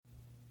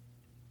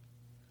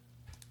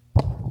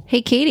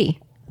Hey, Katie,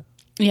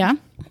 Yeah,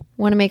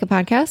 want to make a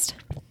podcast?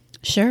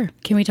 sure.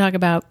 Can we talk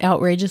about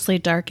outrageously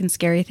dark and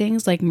scary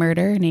things like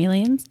murder and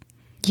aliens?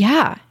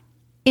 Yeah.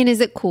 And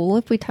is it cool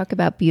if we talk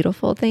about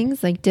beautiful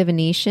things like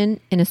divination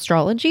and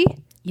astrology?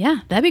 Yeah,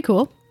 that'd be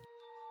cool.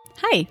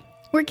 Hi,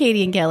 we're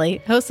Katie and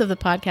Kelly, hosts of the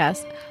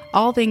podcast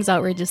All Things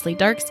Outrageously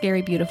Dark,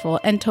 Scary, Beautiful,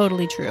 and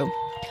Totally True.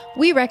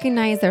 We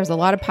recognize there's a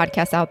lot of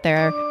podcasts out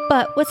there,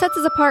 but what sets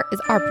us apart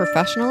is our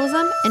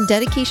professionalism and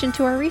dedication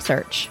to our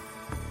research.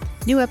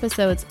 New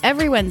episodes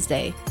every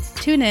Wednesday.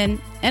 Tune in,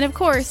 and of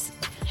course,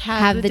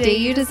 Have the day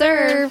you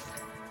deserve.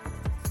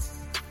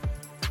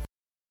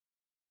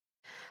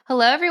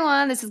 Hello,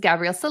 everyone. This is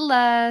Gabrielle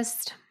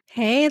Celeste.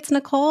 Hey, it's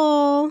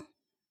Nicole.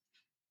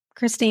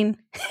 Christine.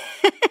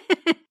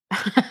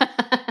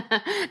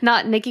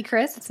 Not Nikki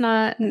Chris. It's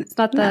not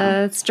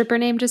the stripper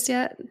name just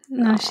yet.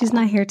 No, she's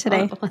not here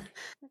today. Oh.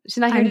 She's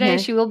not here I'm today. here.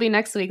 She will be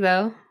next week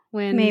though.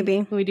 When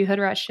we do hood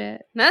rat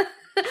shit.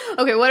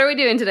 Okay, what are we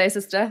doing today,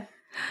 sister?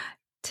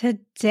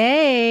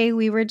 Today,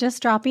 we were just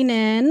dropping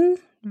in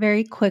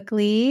very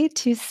quickly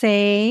to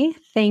say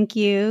thank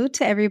you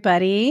to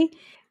everybody.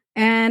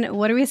 And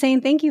what are we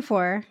saying thank you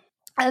for?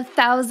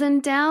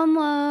 1,000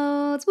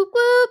 downloads. Whoop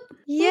whoop.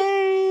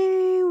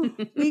 Yay!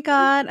 We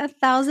got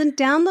 1,000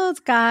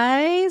 downloads,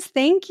 guys.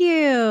 Thank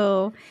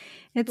you.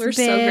 We're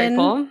so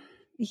grateful.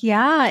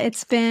 Yeah,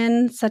 it's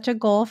been such a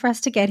goal for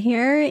us to get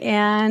here,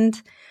 and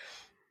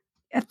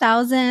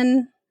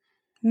 1,000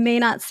 may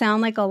not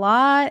sound like a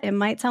lot. It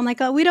might sound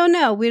like we don't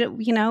know.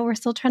 We're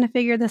still trying to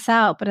figure this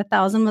out, but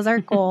 1,000 was our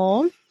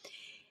goal.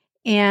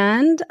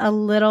 And a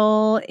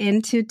little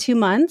into 2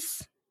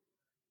 months.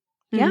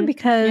 Yeah,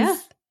 because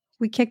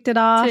we kicked it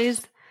off.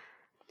 Today's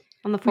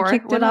on the 4th. We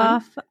kicked it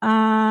off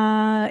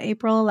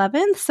April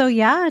 11th. So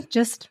yeah,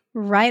 just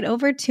right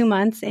over 2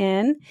 months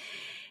in.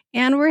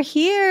 And we're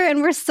here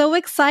and we're so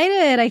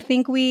excited. I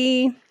think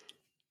we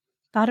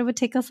thought it would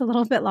take us a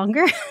little bit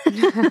longer.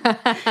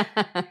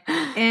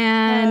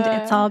 And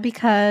it's all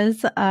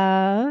because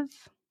of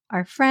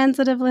our friends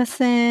that have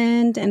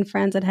listened and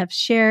friends that have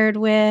shared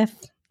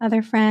with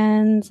other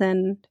friends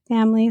and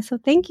family. So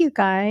thank you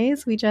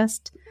guys. We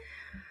just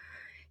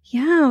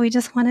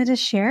wanted to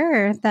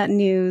share that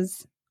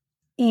news.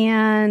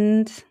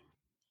 And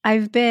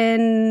I've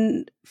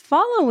been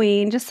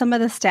following just some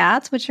of the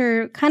stats, which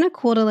are kind of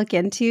cool to look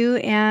into.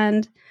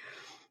 And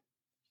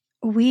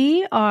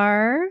we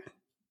are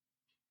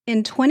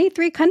in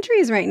 23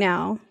 countries right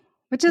now,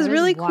 which is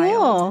really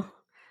cool.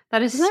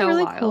 That is Isn't so that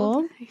really wild.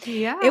 cool?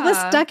 Yeah. It was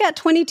stuck at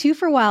 22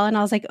 for a while, and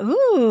I was like,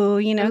 ooh,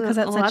 because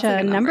that's Well, such that's a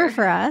a good number number.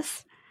 for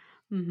us.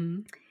 Mm-hmm.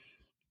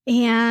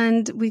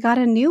 And we got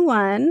a new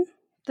one.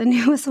 The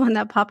newest one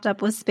that popped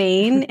up was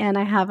Spain, and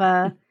I have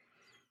a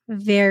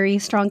very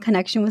strong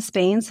connection with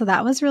Spain. So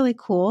that was really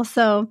cool.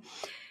 So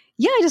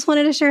yeah, I just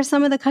wanted to share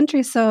some of the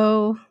countries.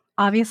 So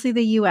obviously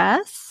the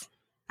US,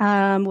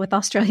 with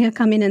Australia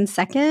coming in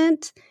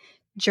second,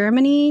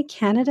 Germany,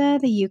 Canada,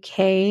 the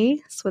UK,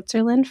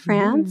 Switzerland,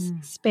 France,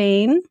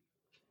 Spain.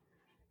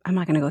 I'm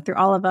not going to go through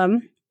all of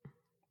them.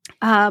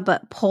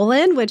 But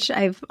Poland, which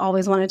I've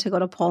always wanted to go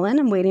to Poland.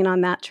 I'm waiting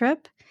on that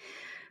trip.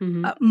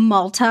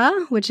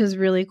 Malta, which is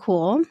really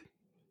cool.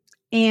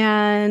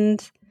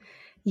 And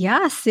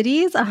yeah,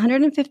 cities,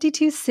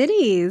 152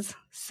 cities.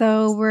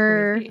 So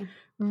we're Crazy.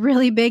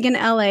 really big in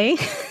LA. I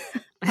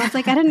was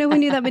like, I didn't know we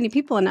knew that many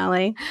people in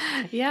LA.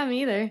 Yeah,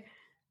 me either.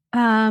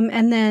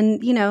 And then,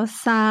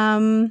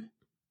 some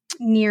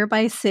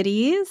nearby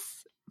cities,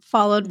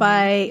 followed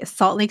by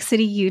Salt Lake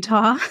City,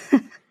 Utah,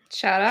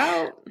 Shout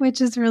out. which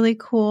is really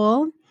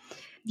cool.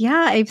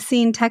 Yeah, I've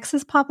seen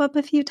Texas pop up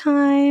a few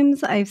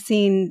times. I've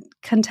seen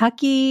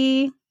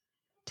Kentucky,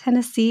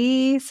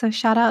 Tennessee. So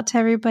shout out to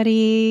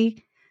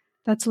everybody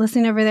that's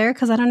listening over there,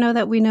 because I don't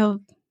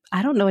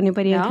know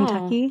anybody in No,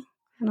 Kentucky.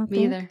 I don't Me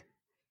think. either.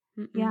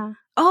 Mm-mm. Yeah.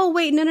 Oh,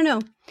 wait, no.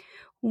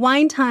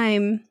 Wine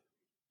Time.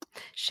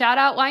 Shout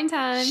out Wine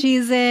Time.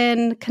 She's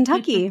in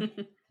Kentucky.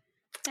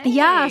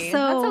 Yeah, Hey, so-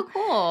 that's so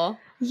cool.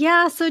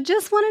 Yeah, so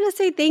just wanted to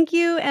say thank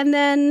you. And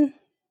then,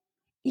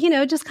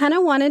 just kind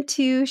of wanted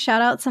to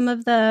shout out some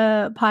of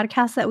the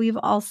podcasts that we've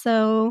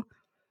also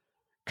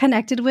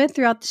connected with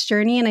throughout this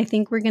journey. And I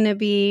think we're going to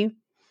be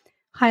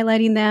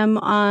highlighting them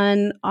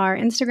on our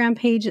Instagram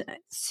page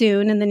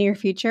soon in the near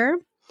future.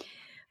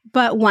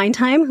 But Wine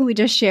Time, who we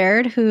just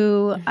shared,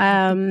 who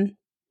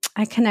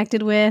I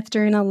connected with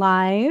during a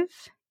live.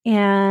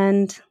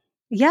 And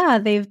yeah,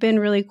 they've been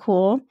really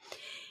cool.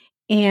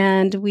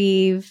 And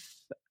we've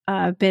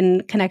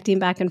been connecting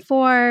back and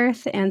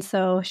forth. And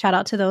so shout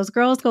out to those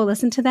girls. Go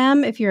listen to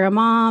them. If you're a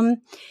mom,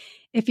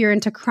 if you're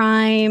into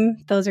crime,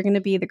 those are going to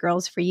be the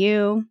girls for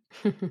you.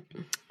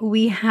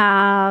 We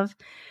have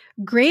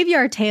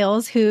Graveyard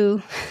Tales,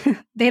 who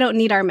they don't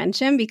need our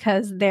mention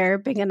because they're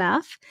big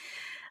enough.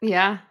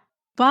 Yeah.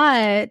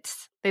 But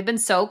They've been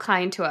so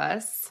kind to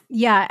us.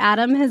 yeah,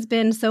 Adam has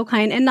been so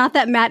kind. And not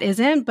that Matt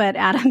isn't, but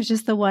Adam's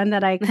just the one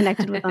that I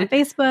connected with on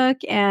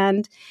Facebook.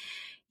 And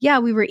yeah,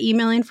 we were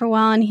emailing for a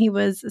while, and he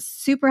was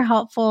super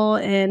helpful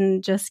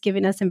in just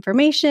giving us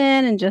information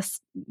and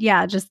just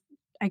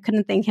I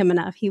couldn't thank him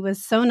enough. He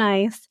was so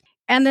nice.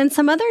 And then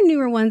some other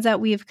newer ones that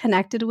we've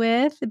connected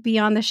with,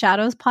 Beyond the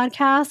Shadows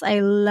podcast. I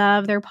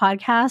love their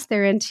podcast.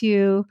 They're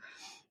into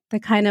the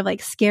kind of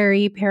like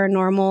scary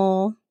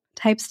paranormal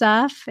type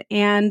stuff.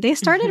 And they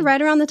started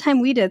right around the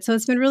time we did. So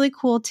it's been really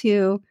cool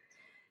to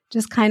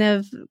just kind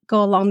of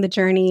go along the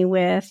journey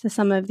with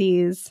some of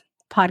these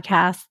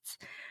podcasts.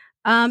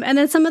 And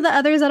then some of the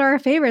others that are our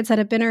favorites that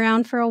have been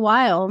around for a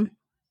while.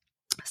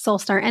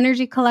 Soulstar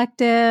Energy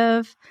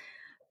Collective,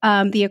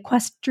 The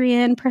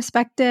Equestrian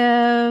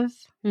Perspective.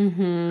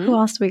 Who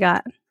else do we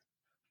got?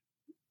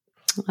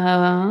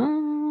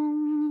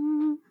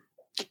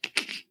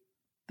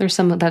 There's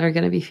some that are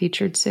going to be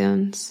featured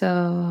soon.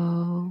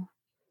 So,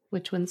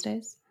 Witch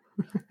Wednesdays?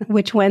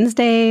 Witch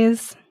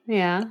Wednesdays.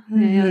 Yeah,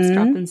 that's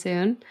dropping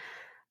soon. I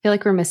feel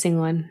like we're missing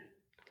one.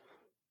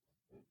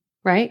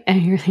 Right?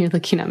 And you're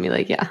looking at me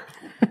like, yeah.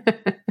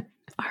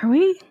 Are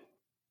we?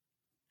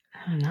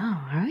 I don't know.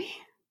 Are we?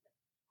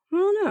 I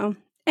don't know.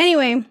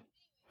 Anyway,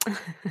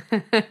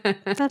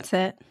 that's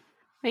it.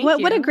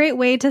 What a great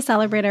way to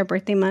celebrate our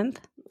birthday month.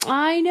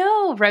 I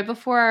know. Right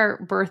before our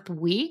birth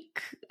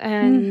week.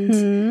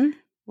 And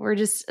we're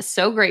just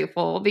so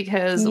grateful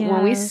because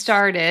when we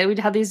started, we'd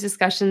had these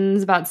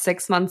discussions about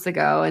 6 months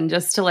ago, and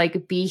just to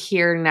like be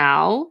here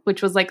now,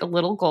 which was like a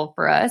little goal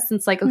for us.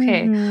 It's like,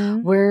 okay,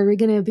 where are we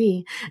going to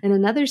be in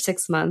another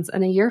 6 months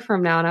and a year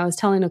from now? And I was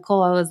telling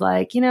Nicole, I was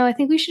like, I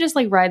think we should just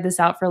like ride this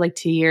out for like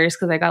 2 years,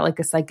 because I got like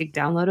a psychic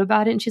download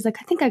about it. And she's like,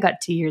 I think I got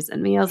 2 years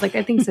in me. I was like,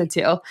 I think so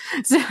too.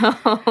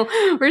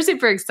 So we're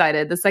super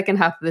excited. The second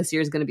half of this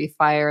year is going to be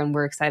fire, and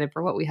we're excited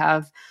for what we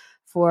have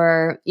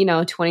for,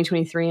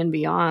 2023 and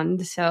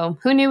beyond. So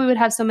who knew we would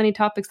have so many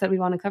topics that we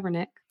want to cover,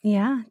 Nick?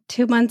 Yeah.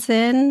 2 months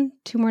in,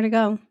 2 more to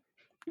go.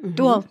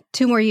 Well,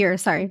 2 more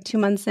years. Sorry. 2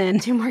 months in.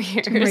 2 more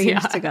years. 2 more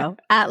years to go,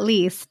 at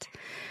least.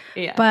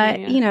 Yeah.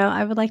 But,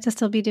 I would like to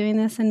still be doing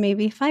this in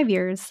maybe 5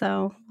 years.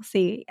 So we'll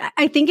see.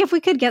 I think if we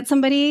could get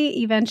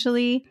somebody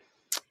eventually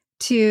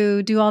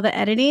to do all the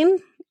editing,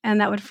 and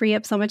that would free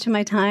up so much of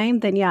my time,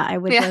 then I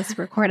would just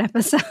record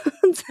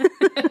episodes.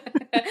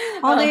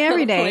 All day,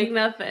 every day. Like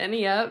nothing.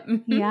 Yep.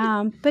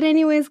 Yeah. But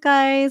anyways,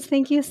 guys,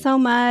 thank you so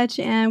much.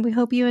 And we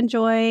hope you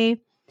enjoy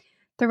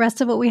the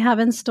rest of what we have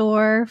in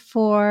store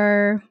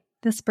for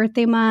this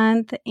birthday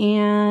month,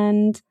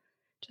 and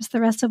just the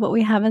rest of what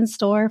we have in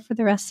store for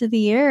the rest of the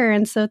year.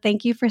 And so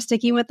thank you for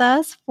sticking with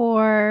us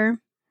for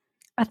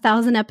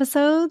 1,000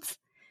 episodes,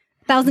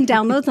 1,000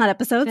 downloads, not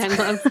episodes.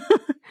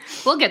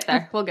 We'll get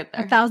there.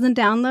 1,000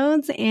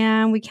 downloads,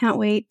 and we can't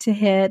wait to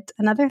hit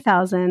another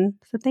 1,000.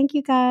 So thank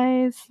you,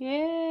 guys.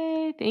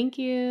 Yay. Thank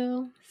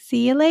you.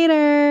 See you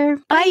later.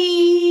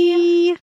 Bye.